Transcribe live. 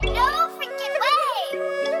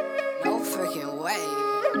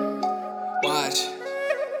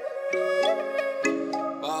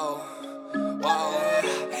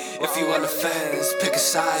you on the fence, pick a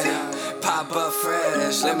side. Pop up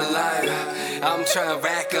fresh, lemon lime. I'm tryna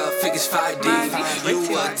rack up figures 5 deep.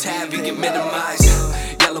 You a tab, you can minimize.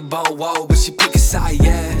 Yellow bone, whoa, but she pick a side,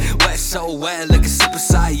 yeah. Wet so wet, like a super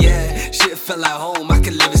side, yeah. Shit feel like home, I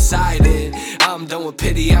can live inside it. I'm done with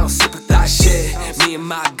pity, I don't sympathize shit. Me and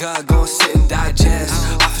my gut gon' sit and digest.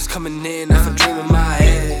 Offers coming in, I'm dreaming my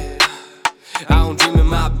head. I don't dream in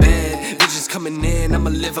my bed. Visions coming in, I'ma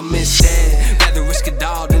live them instead. Rather risk it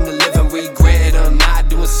all than to live and regret. I'm not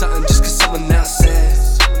doing something just cause someone else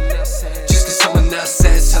says. Just cause someone else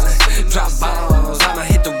says something. Drop bombs, I'ma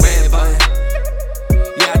hit the red button.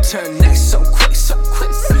 Yeah, I turn neck so quick, so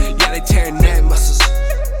quick. Yeah, they tearing neck muscles.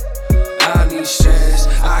 I don't need stress.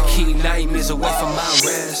 I keep nightmares away from my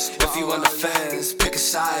rest. If you on the fence, pick a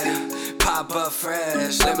side. Pop up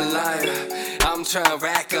fresh, lemon lime. I'm tryna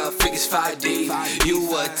rack up figures 5 deep.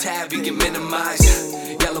 You a tab, you can minimize.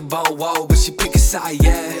 Yellow bone, whoa, but she pick a side,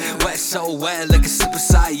 yeah. Wet so wet, like a super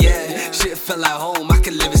side, yeah. Shit feel like home, I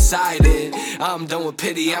can live inside it. I'm done with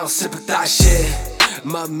pity, I don't sympathize shit.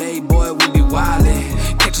 Mud-made boy, we be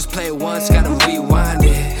wildin'. Can't just play it once, gotta rewind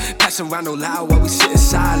it. Pass around no loud while we sit in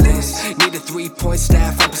silence. Need a 3-point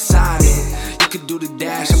staff, I'm beside it. You could do the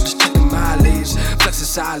dash, I'm just checking mileage. Flexing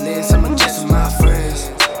silence, I'm adjusting my friends.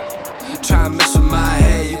 Try and mess with my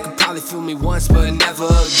head. You could probably fool me once, but never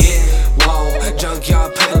again. Whoa,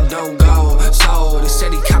 junkyard pedal don't go. So they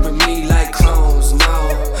said he copping me like clones.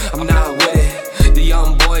 No, I'm not with it. The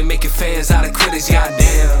young boy making fans out of critics,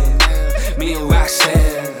 goddamn. Me and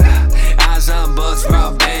Roxanne, eyes on bugs,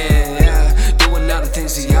 raw band, yeah. Doing other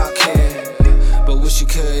things that y'all can, but wish you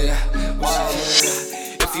could,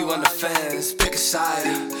 If you on the fence, pick a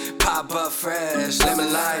side. Pop up fresh,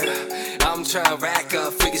 lemon lime. I'm tryna rack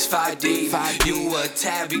up figures 5 deep. You a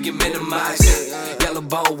tab, you can minimize. Yellow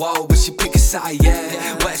bone, whoa, but she pick a side,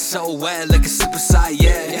 yeah. Wet so wet, like a super side,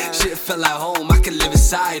 yeah. Shit feel like home, I can live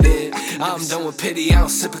inside it. I'm done with pity, I don't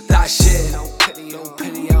sympathize shit. No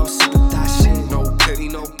pity, I don't sympathize.